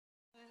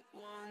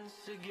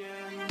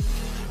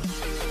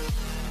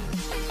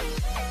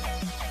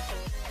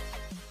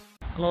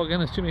Hello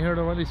again, it's Jimmy here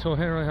already. So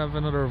here I have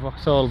another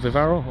Vauxhall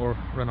Vivaro or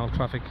Renault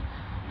Trafic.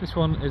 This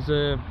one is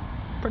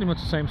pretty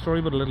much the same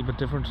story but a little bit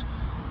different,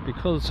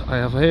 because I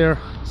have here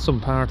some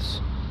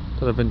parts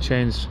that have been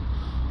changed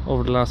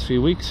over the last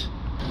few weeks.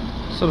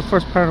 So the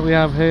first part we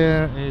have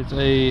here is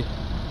a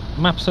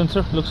map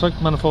sensor, looks like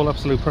manifold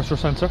absolute pressure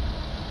sensor,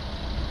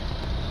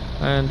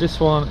 and this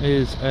one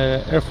is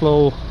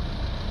airflow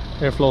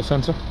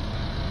sensor,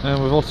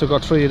 and we've also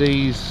got 3 of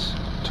these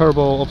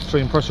turbo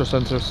upstream pressure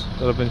sensors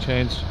that have been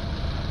changed.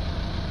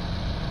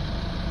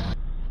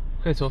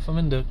 Okay, so if I'm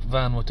in the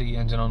van with the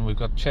engine on, we've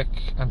got check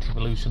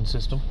anti-pollution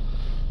system.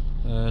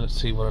 Let's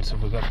see what else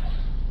have we got.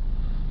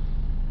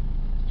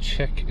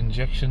 Check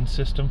injection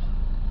system.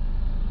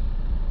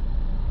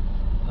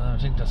 I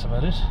think that's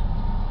about it.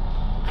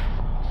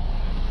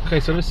 Okay,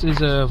 so this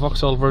is a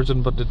Vauxhall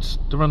version, but the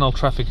Renault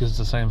Trafic is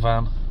the same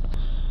van.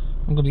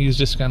 I'm going to use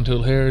this scan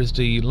tool here. Is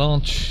the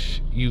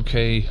Launch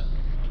UK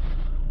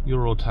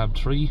Euro Tab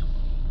 3.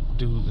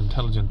 Do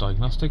intelligent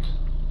diagnostic.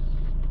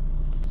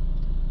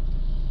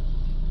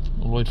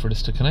 We'll wait for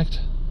this to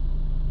connect.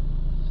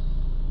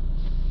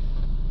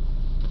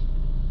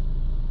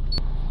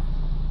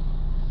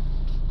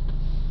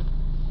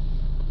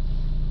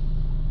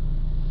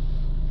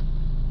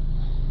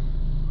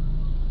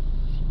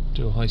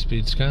 Do a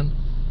high-speed scan.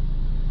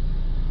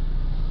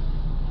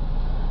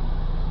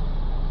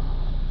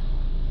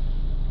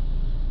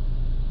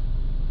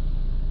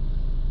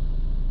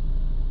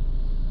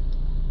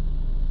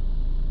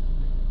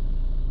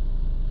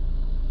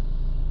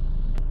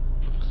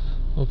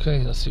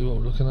 Okay, let's see what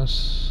we're looking at.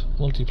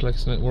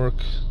 Multiplex network.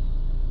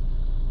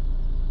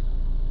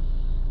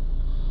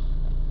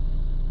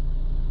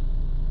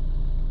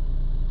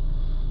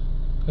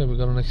 Okay, we've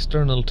got an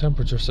external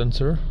temperature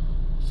sensor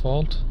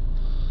fault.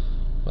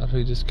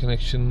 Battery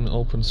disconnection,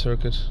 open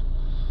circuit.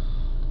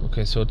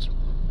 Okay, so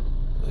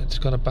it's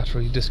got a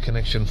battery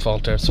disconnection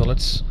fault there. So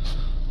let's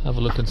have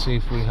a look and see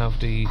if we have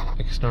the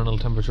external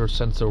temperature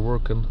sensor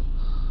working.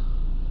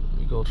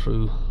 We go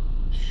through,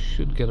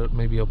 should get it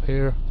maybe up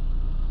here.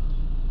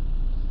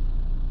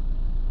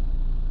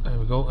 There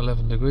we go,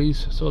 11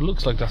 degrees. So it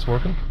looks like that's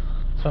working.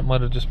 That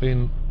might have just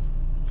been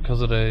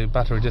because of the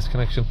battery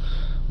disconnection.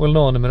 We'll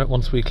know in a minute.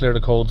 Once we clear the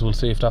codes, we'll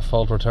see if that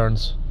fault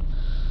returns.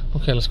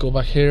 Okay, let's go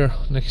back here.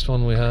 Next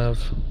one we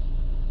have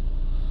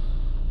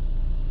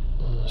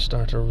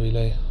starter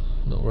relay.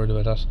 Not worried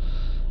about that.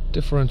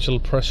 Differential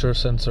pressure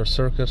sensor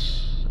circuit,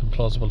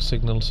 implausible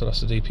signal. So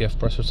that's the DPF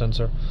pressure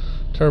sensor.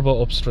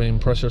 Turbo upstream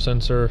pressure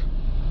sensor.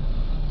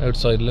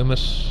 Outside limit.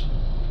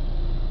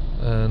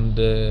 And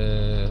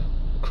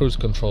cruise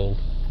control.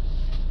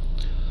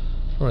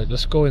 Alright,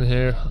 let's go in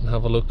here and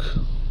have a look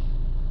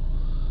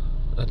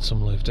at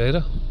some live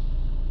data.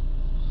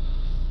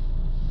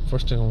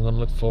 First thing I'm going to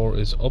look for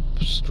is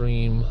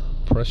upstream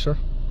pressure,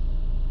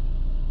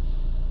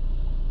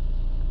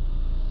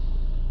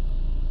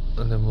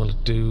 and then we'll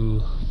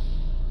do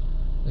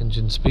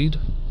engine speed.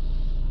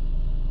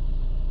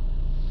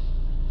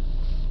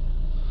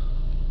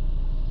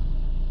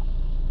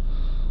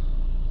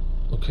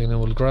 Okay, now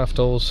we'll graph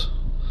those,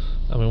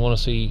 and we want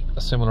to see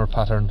a similar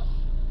pattern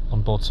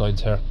on both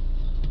sides here.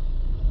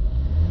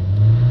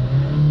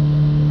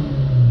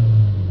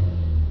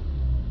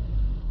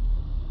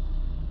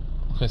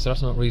 Okay, so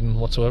that's not reading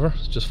whatsoever,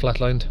 it's just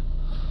flatlined.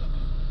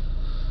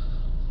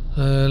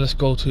 Let's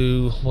go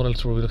to, what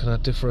else were we looking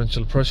at?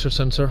 Differential pressure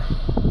sensor.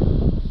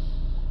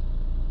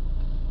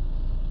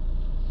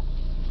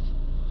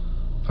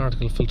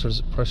 Particle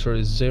filters pressure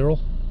is 0.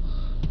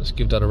 Let's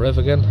give that a rev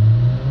again.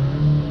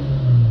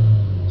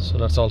 So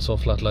that's also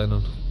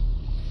flatlining.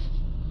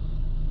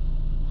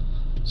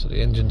 So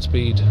the engine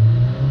speed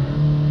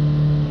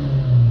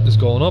is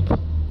going up,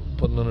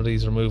 but none of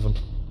these are moving.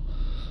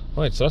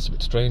 Right, so that's a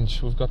bit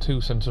strange. We've got 2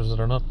 sensors that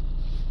are not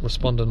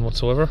responding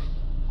whatsoever.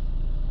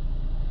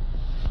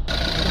 You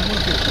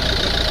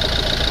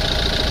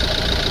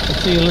can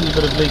see a little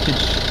bit of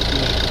leakage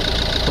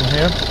from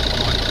here.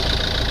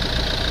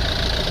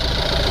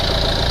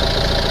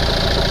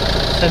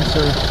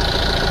 Sensor,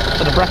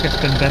 so the bracket's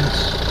been bent.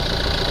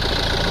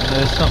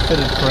 It's not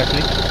fitted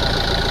correctly.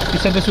 You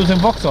said this was in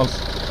Vauxhalls?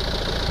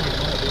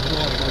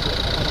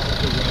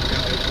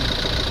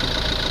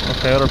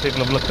 Okay, other people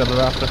have looked at it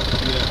after.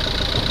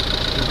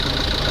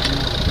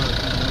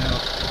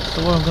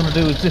 So what I'm going to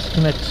do is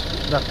disconnect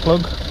that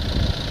plug.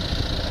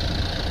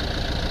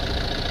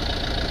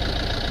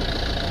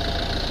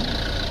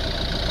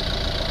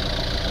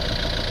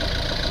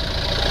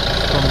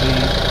 From the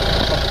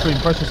upstream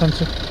pressure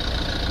sensor.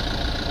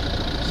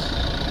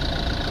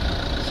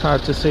 It's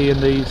hard to see in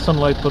the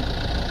sunlight, but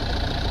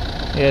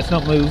yeah, it's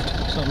not moved.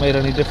 It's not made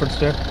any difference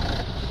there.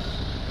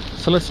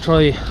 So let's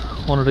try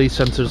one of these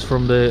sensors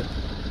from the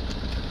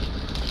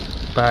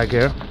bag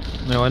here.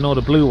 Now I know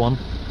the blue one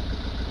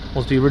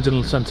was the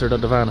original sensor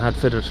that the van had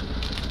fitted.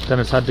 Then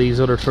it's had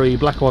these other 3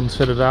 black ones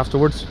fitted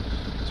afterwards.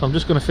 So I'm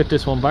just going to fit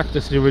this one back.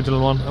 This is the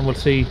original one, and we'll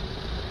see,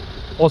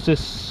 was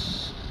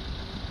this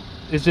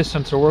is this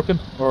sensor working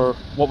or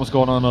what was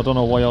going on? I don't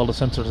know why all the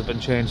sensors have been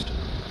changed.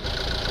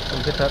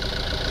 We'll get that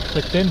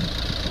clicked in.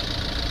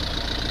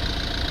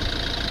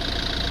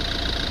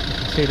 You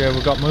can see there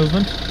we've got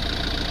movement.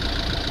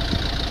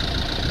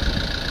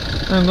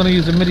 And I'm going to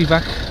use a MIDI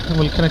vac and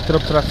we'll connect it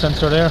up to that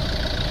sensor there.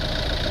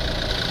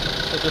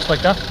 So just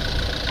like that.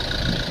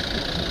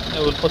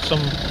 Now we'll put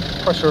some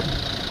pressure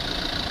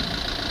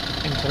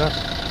into that.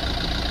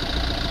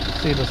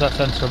 See, does that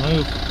sensor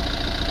move?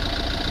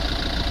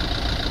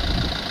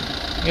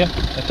 Yeah,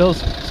 it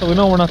does. So we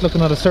know we're not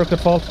looking at a circuit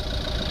fault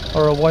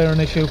or a wiring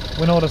issue.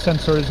 We know the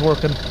sensor is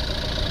working.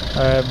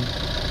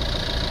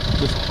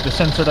 The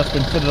sensor that's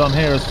been fitted on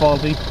here is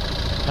faulty,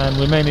 and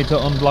we may need to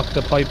unblock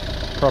the pipe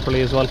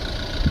properly as well.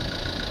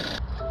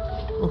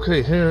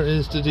 Okay, here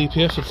is the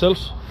DPF itself.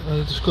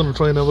 I'm just going to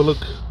try and have a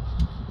look.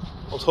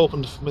 I was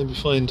hoping to maybe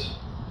find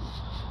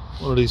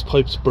one of these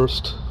pipes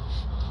burst.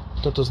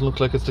 That doesn't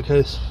look like it's the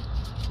case.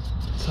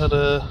 It's had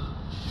an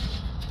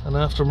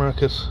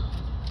aftermarket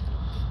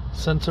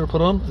sensor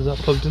put on. Is that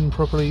plugged in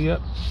properly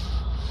yet?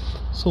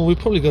 So we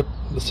probably got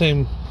the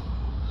same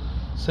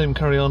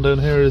carry on down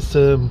here. Is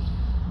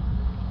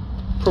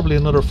probably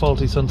another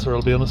faulty sensor,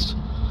 I'll be honest.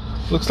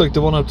 Looks like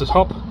the one at the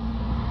top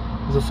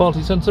is a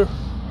faulty sensor,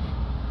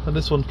 and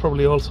this one's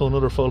probably also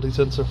another faulty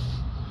sensor.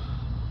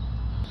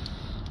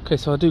 Okay,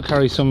 so I do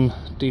carry some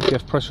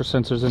DPF pressure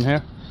sensors in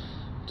here.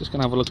 Just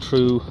gonna have a look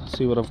through,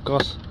 see what I've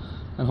got,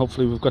 and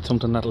hopefully we've got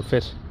something that'll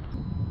fit.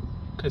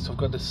 Okay, so I've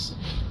got this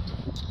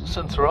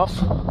sensor off.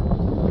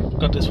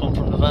 Got this one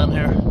from the van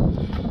here.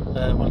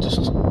 We'll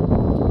just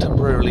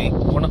temporarily,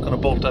 we're not going to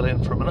bolt that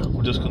in for a minute.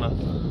 We're just going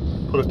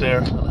to put it there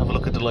and have a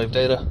look at the live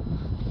data.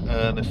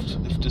 And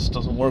if this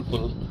doesn't work,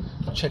 we'll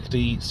check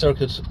the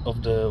circuit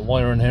of the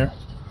wire in here.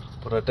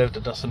 But I doubt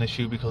that that's an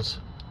issue because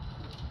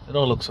it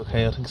all looks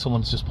okay. I think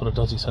someone's just put a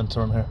dodgy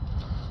sensor on here.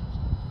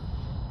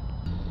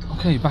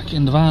 Okay, back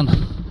in the van.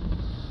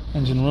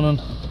 Engine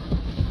running.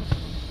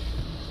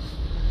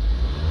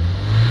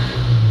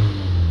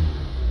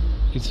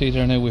 You can see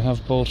there now we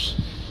have both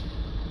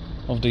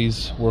of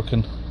these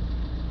working,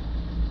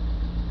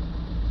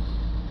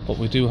 but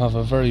we do have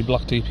a very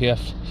blocked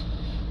DPF,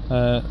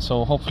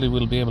 so hopefully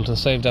we'll be able to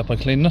save that by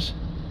cleaning it.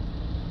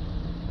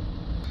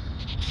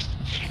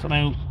 So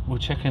now we're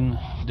checking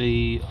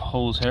the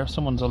hose here.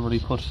 Someone's already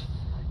put,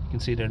 you can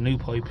see there, new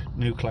pipe,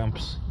 new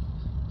clamps.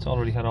 It's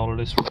already had all of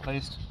this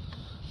replaced.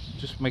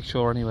 Just make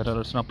sure anyway that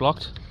it's not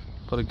blocked.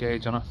 Put a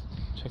gauge on it,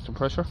 check the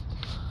pressure,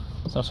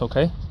 so that's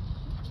okay.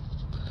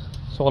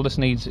 So all this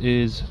needs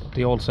is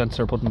the old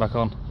sensor putting back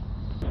on.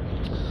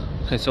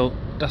 Okay, so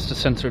that's the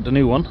sensor, the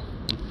new one.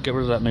 Get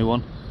rid of that new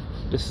one.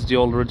 This is the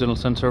old original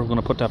sensor. We're going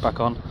to put that back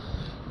on.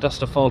 That's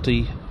the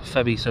faulty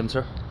Febi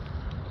sensor.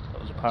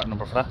 That was a part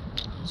number for that.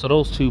 So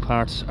those two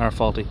parts are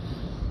faulty.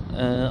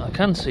 I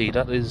can see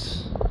that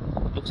is,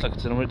 looks like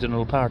it's an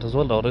original part as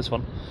well though, this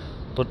one.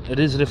 But it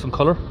is a different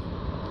colour.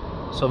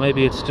 So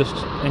maybe it's just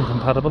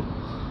incompatible.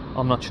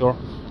 I'm not sure.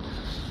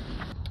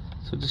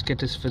 So just get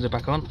this fitted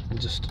back on and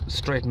just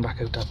straighten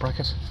back out that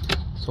bracket,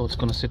 so it's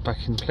going to sit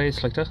back in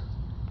place like that.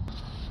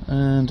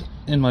 And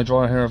in my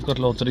drawer here I've got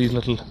loads of these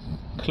little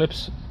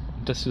clips.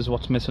 This is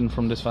what's missing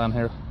from this van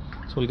here,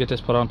 so we'll get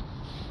this put on.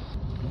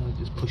 I'll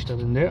just push that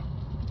in there.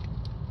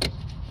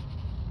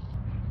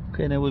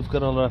 Okay, now we've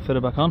got all of that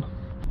fitted back on.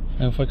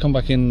 Now if I come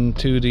back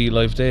into the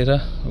live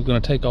data, we're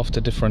going to take off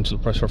the differential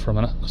pressure for a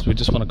minute because we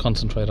just want to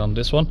concentrate on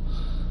this one.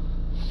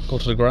 Go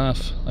to the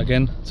graph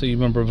again. So you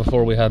remember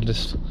before we had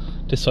this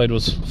side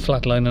was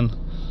flatlining.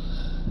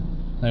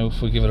 Now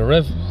if we give it a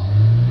rev, you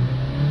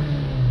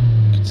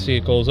can see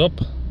it goes up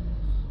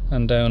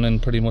and down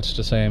in pretty much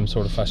the same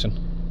sort of fashion.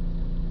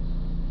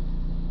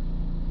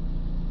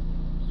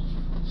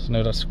 So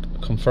now that's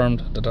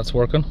confirmed that that's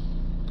working.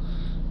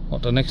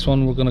 What the next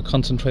one we're going to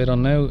concentrate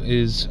on now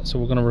is, so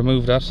we're going to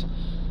remove that,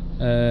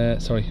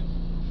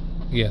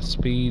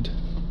 speed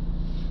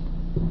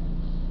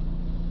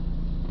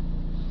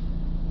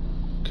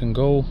can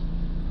go.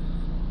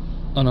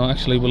 Oh no,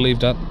 actually we'll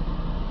leave that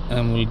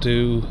and we'll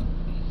do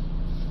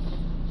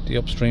the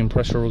upstream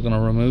pressure. We're going to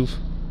remove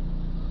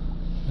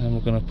and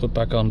we're going to put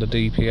back on the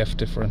DPF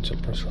differential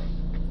pressure,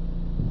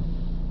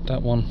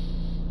 that one.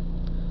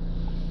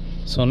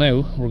 So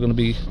now we're going to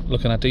be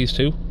looking at these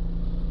two,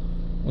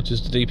 which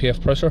is the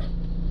DPF pressure.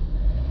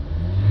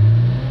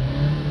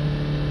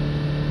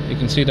 You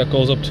can see that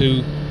goes up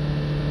to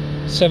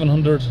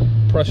 700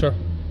 pressure.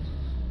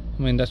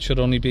 I mean, that should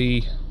only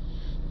be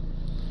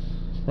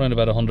around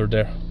about 100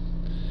 there.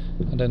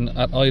 And then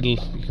at idle,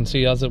 you can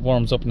see as it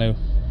warms up now,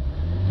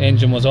 the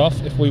engine was off.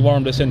 If we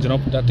warm this engine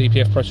up, that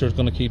DPF pressure is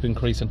going to keep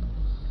increasing.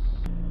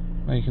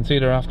 Now you can see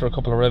there after a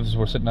couple of revs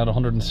we're sitting at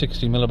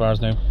 160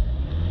 millibars now.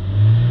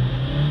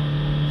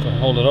 If I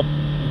hold it up,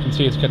 you can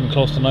see it's getting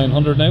close to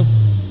 900 now.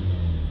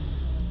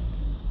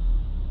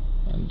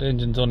 And the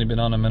engine's only been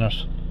on a minute,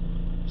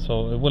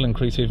 so it will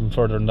increase even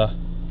further than that.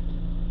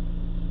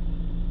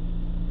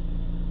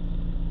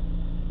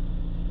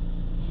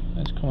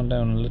 It's coming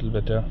down a little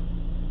bit there.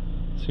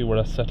 See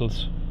where that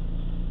settles,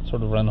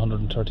 sort of around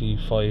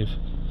 135.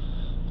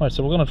 Right,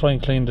 so we're going to try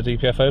and clean the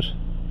DPF out.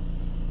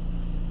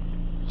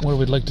 Where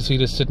we'd like to see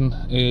this sitting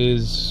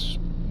is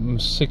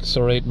 6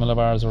 or 8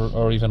 millibars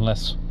or even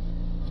less.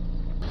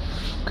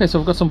 Okay, so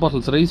we've got some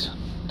bottles of these.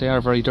 They are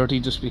very dirty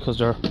just because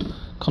they're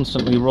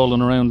constantly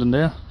rolling around in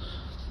there.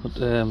 But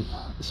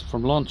this is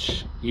from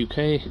Launch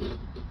UK.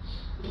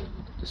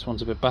 This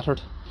one's a bit battered.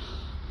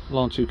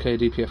 Launch UK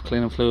DPF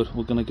cleaning fluid.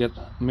 We're going to get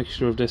a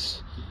mixture of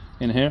this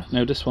in here.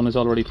 Now this one is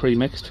already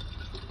pre-mixed.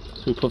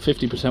 So we put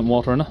 50%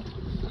 water in it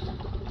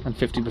and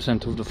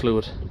 50% of the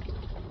fluid.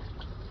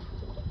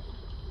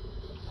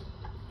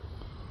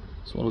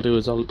 So what I'll do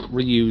is I'll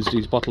reuse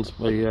these bottles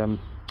by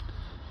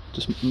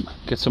just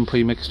get some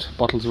pre-mixed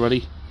bottles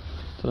ready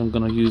that I'm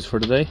going to use for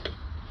today,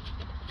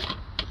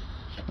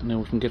 and then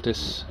we can get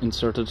this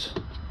inserted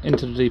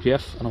into the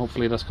DPF and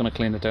hopefully that's going to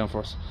clean it down for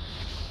us.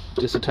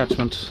 This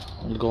attachment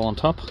will go on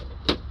top.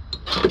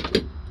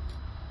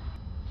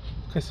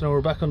 Okay, so now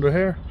we're back under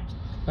here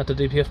at the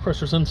DPF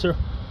pressure sensor.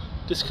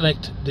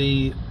 Disconnect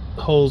the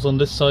hose on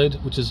this side,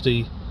 which is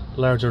the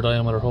larger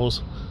diameter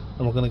hose,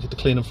 and we're going to get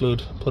the cleaning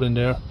fluid put in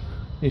there.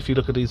 If you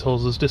look at these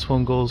hoses, this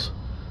one goes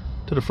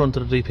to the front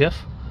of the DPF,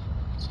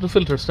 so the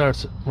filter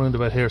starts around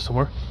about here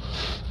somewhere,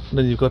 and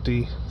then you've got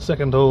the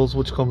second hose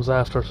which comes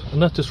after it,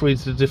 and that just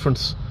reads the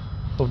difference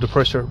of the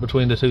pressure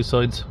between the two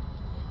sides.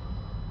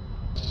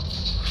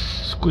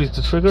 Squeeze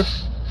the trigger,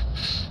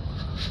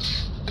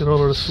 get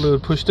all of this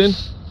fluid pushed in.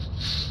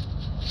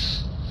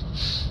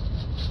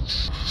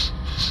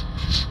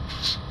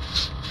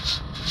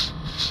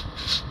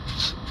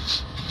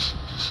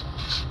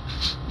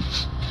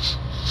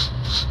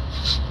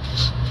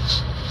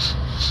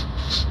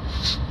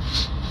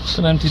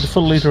 Then empty the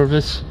full litre of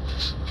this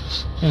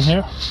in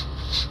here.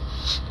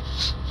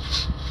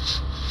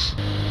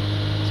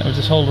 So we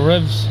just hold the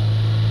revs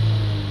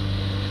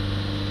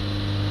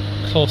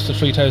close to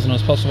 3000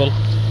 as possible,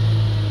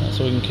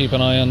 so we can keep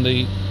an eye on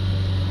the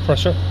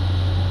pressure.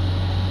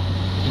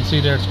 You can see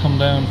there it's come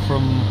down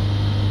from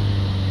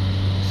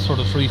sort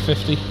of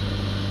 350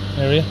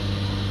 area.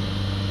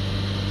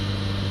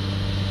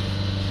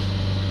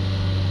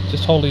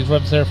 Just hold these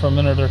revs there for a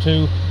minute or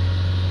two.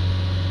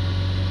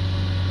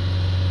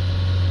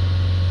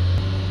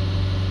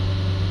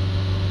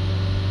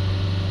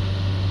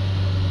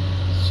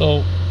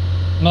 So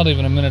not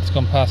even a minute's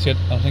gone past yet.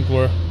 I think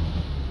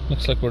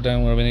looks like we're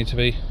down where we need to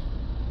be.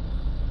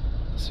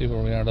 Let's see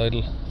where we are at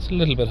idle. It's a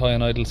little bit high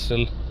on idle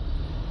still.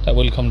 That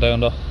will come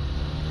down though.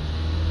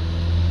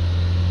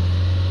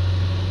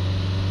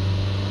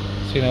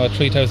 See, now at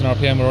 3000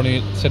 RPM we're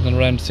only sitting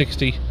around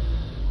 60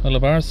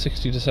 millibars,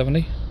 60 to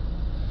 70.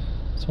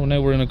 So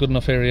now we're in a good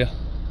enough area.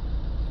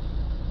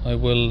 I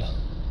will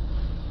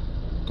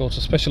go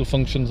to special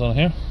functions on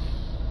here,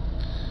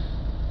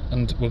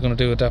 and we're going to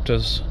do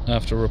adapters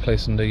after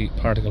replacing the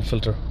particle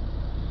filter.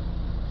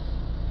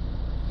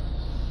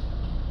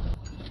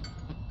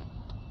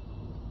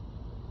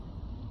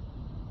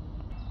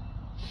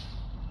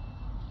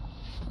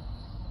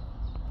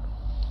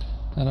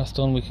 Now that's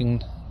done, we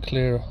can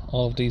clear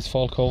all of these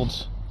fault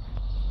codes.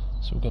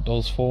 So we've got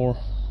those 4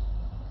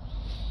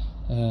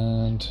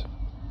 and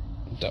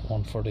that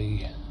one for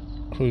the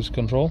cruise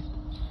control.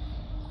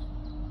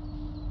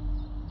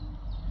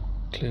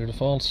 Clear the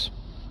faults.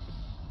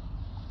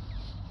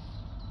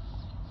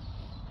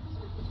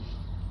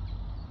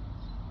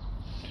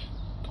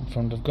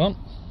 Confirm they've gone.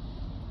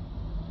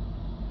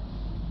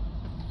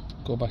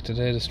 Go back to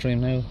data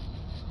stream now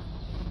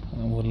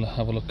and we'll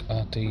have a look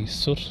at the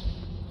soot.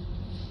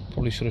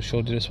 Probably should have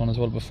showed you this one as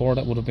well before.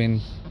 That would have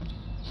been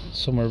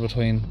somewhere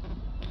between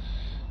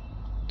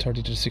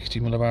 30 to 60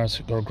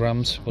 millibars or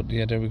grams, but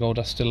yeah, there we go,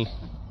 that's still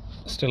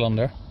on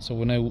there. So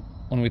we now,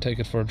 when we take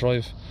it for a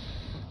drive,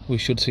 we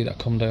should see that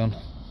come down.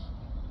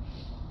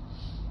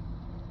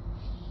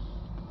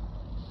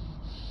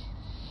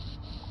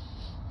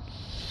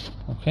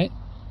 Okay,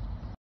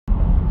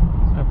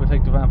 so if we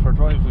take the van for a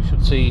drive, we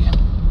should see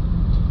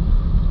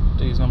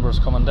these numbers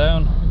coming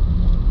down.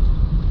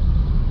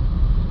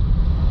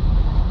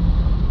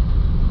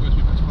 Where's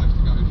my best place to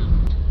go,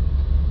 Jim?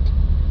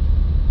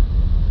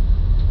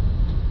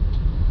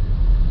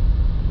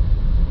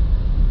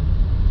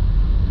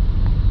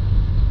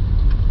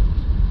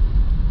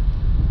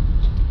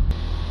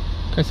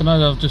 Okay, so now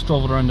that I've just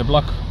drove it around the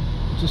block,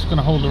 I'm just going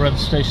to hold the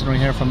revs stationary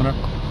here for a minute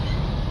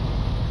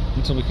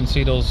until we can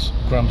see those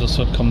grams of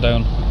soot come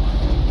down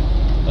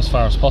as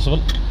far as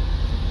possible.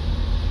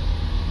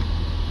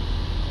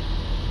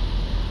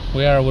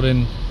 We are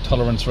within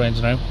tolerance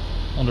range now,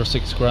 under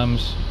 6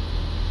 grams.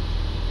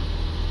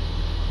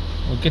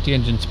 We'll get the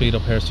engine speed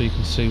up here so you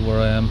can see where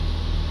I am.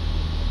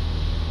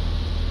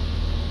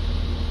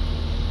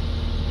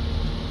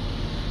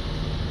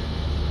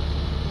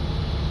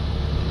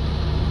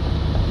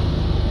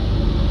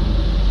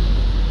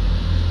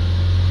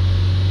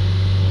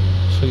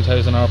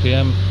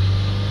 RPM,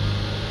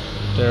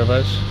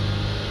 thereabouts.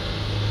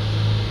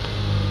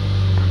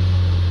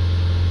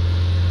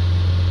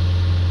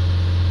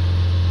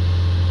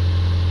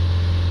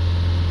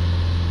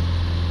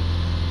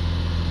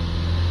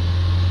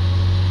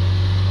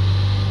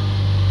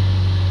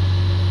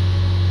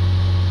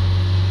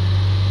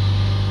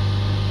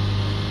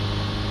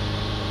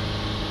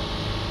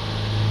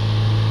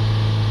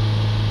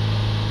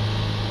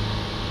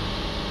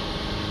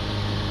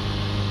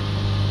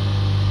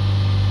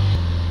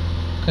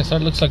 Okay, so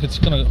it looks like it's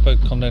going to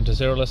about come down to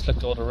 0. Let's let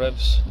go of the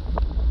revs.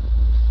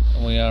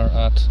 And we are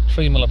at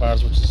 3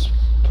 millibars, which is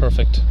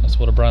perfect. That's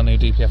what a brand new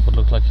DPF would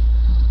look like.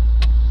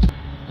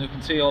 You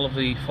can see all of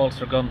the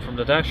faults are gone from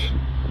the dash.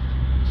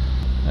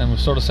 And we've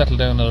sort of settled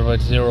down at about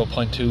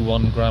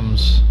 0.21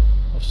 grams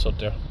of soot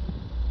there.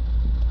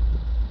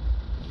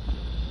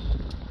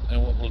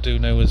 And what we'll do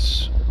now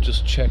is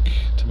just check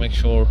to make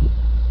sure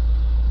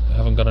we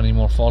haven't got any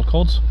more fault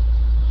codes.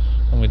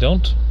 And we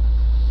don't.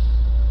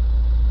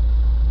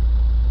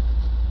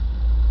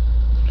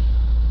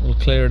 We'll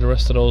clear the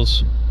rest of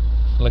those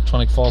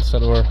electronic faults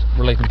that were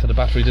relating to the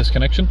battery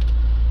disconnection.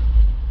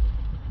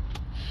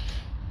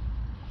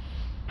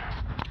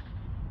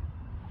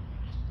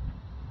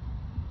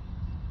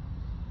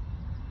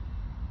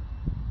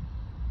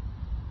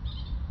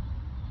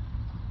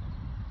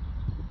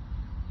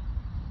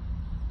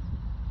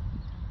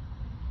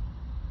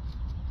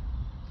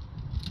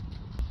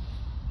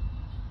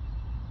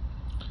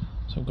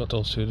 So we've got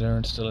those two there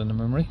and still in the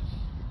memory.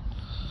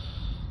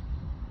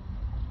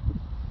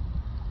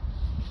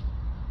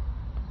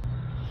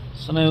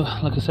 So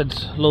now, like I said,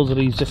 loads of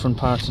these different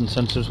parts and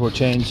sensors were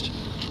changed,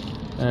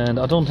 and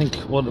I don't think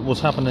what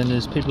was happening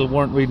is people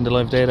weren't reading the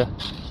live data,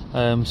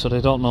 so they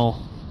don't know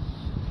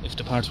if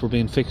the parts were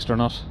being fixed or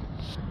not.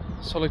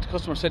 So like the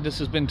customer said, this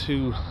has been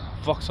to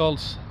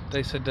Vauxhall's.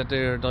 They said that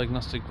their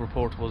diagnostic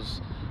report was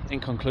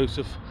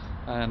inconclusive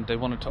and they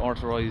wanted to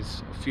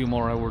authorise a few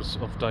more hours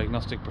of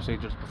diagnostic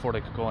procedures before they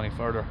could go any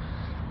further.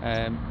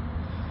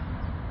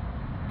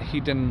 He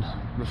then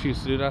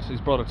refused to do that.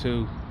 He's brought it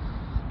to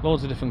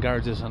loads of different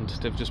garages and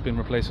they've just been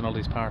replacing all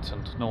these parts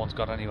and no one's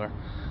got anywhere.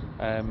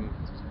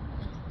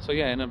 So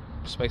yeah, in a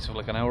space of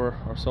like an hour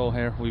or so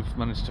here, we've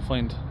managed to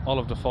find all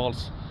of the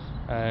faults.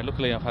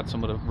 Luckily I've had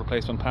some of the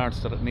replacement parts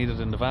that it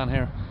needed in the van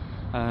here,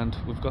 and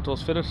we've got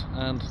those fitted,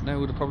 and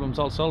now the problem's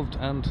all solved,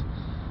 and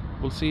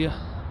we'll see you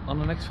on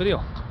the next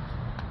video.